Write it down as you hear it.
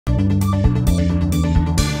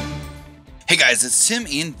guys, it's Tim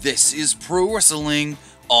and this is Pro Wrestling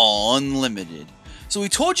Unlimited. So we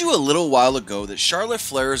told you a little while ago that Charlotte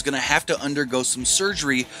Flair is going to have to undergo some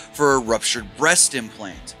surgery for a ruptured breast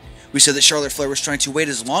implant. We said that Charlotte Flair was trying to wait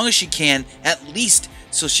as long as she can, at least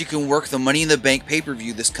so she can work the Money in the Bank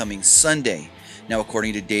pay-per-view this coming Sunday. Now,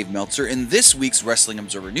 according to Dave Meltzer in this week's Wrestling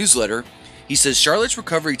Observer newsletter, he says Charlotte's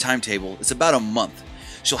recovery timetable is about a month.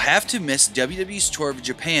 She'll have to miss WWE's tour of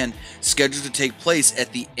Japan, scheduled to take place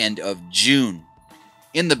at the end of June.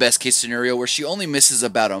 In the best case scenario, where she only misses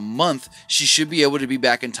about a month, she should be able to be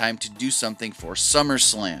back in time to do something for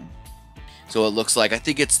SummerSlam. So it looks like, I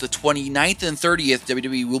think it's the 29th and 30th,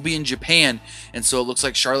 WWE will be in Japan, and so it looks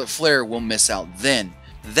like Charlotte Flair will miss out then.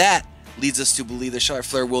 That leads us to believe that Charlotte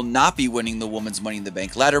Flair will not be winning the Women's Money in the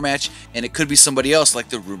Bank ladder match, and it could be somebody else like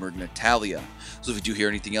the rumored Natalya. So if you do hear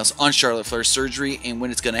anything else on Charlotte Flair's surgery and when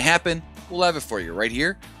it's going to happen, we'll have it for you right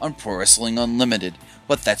here on Pro Wrestling Unlimited.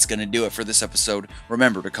 But that's going to do it for this episode.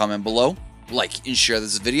 Remember to comment below, like and share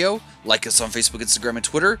this video, like us on Facebook, Instagram, and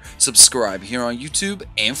Twitter, subscribe here on YouTube,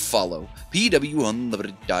 and follow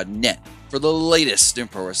PWUnlimited.net for the latest in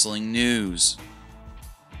pro wrestling news.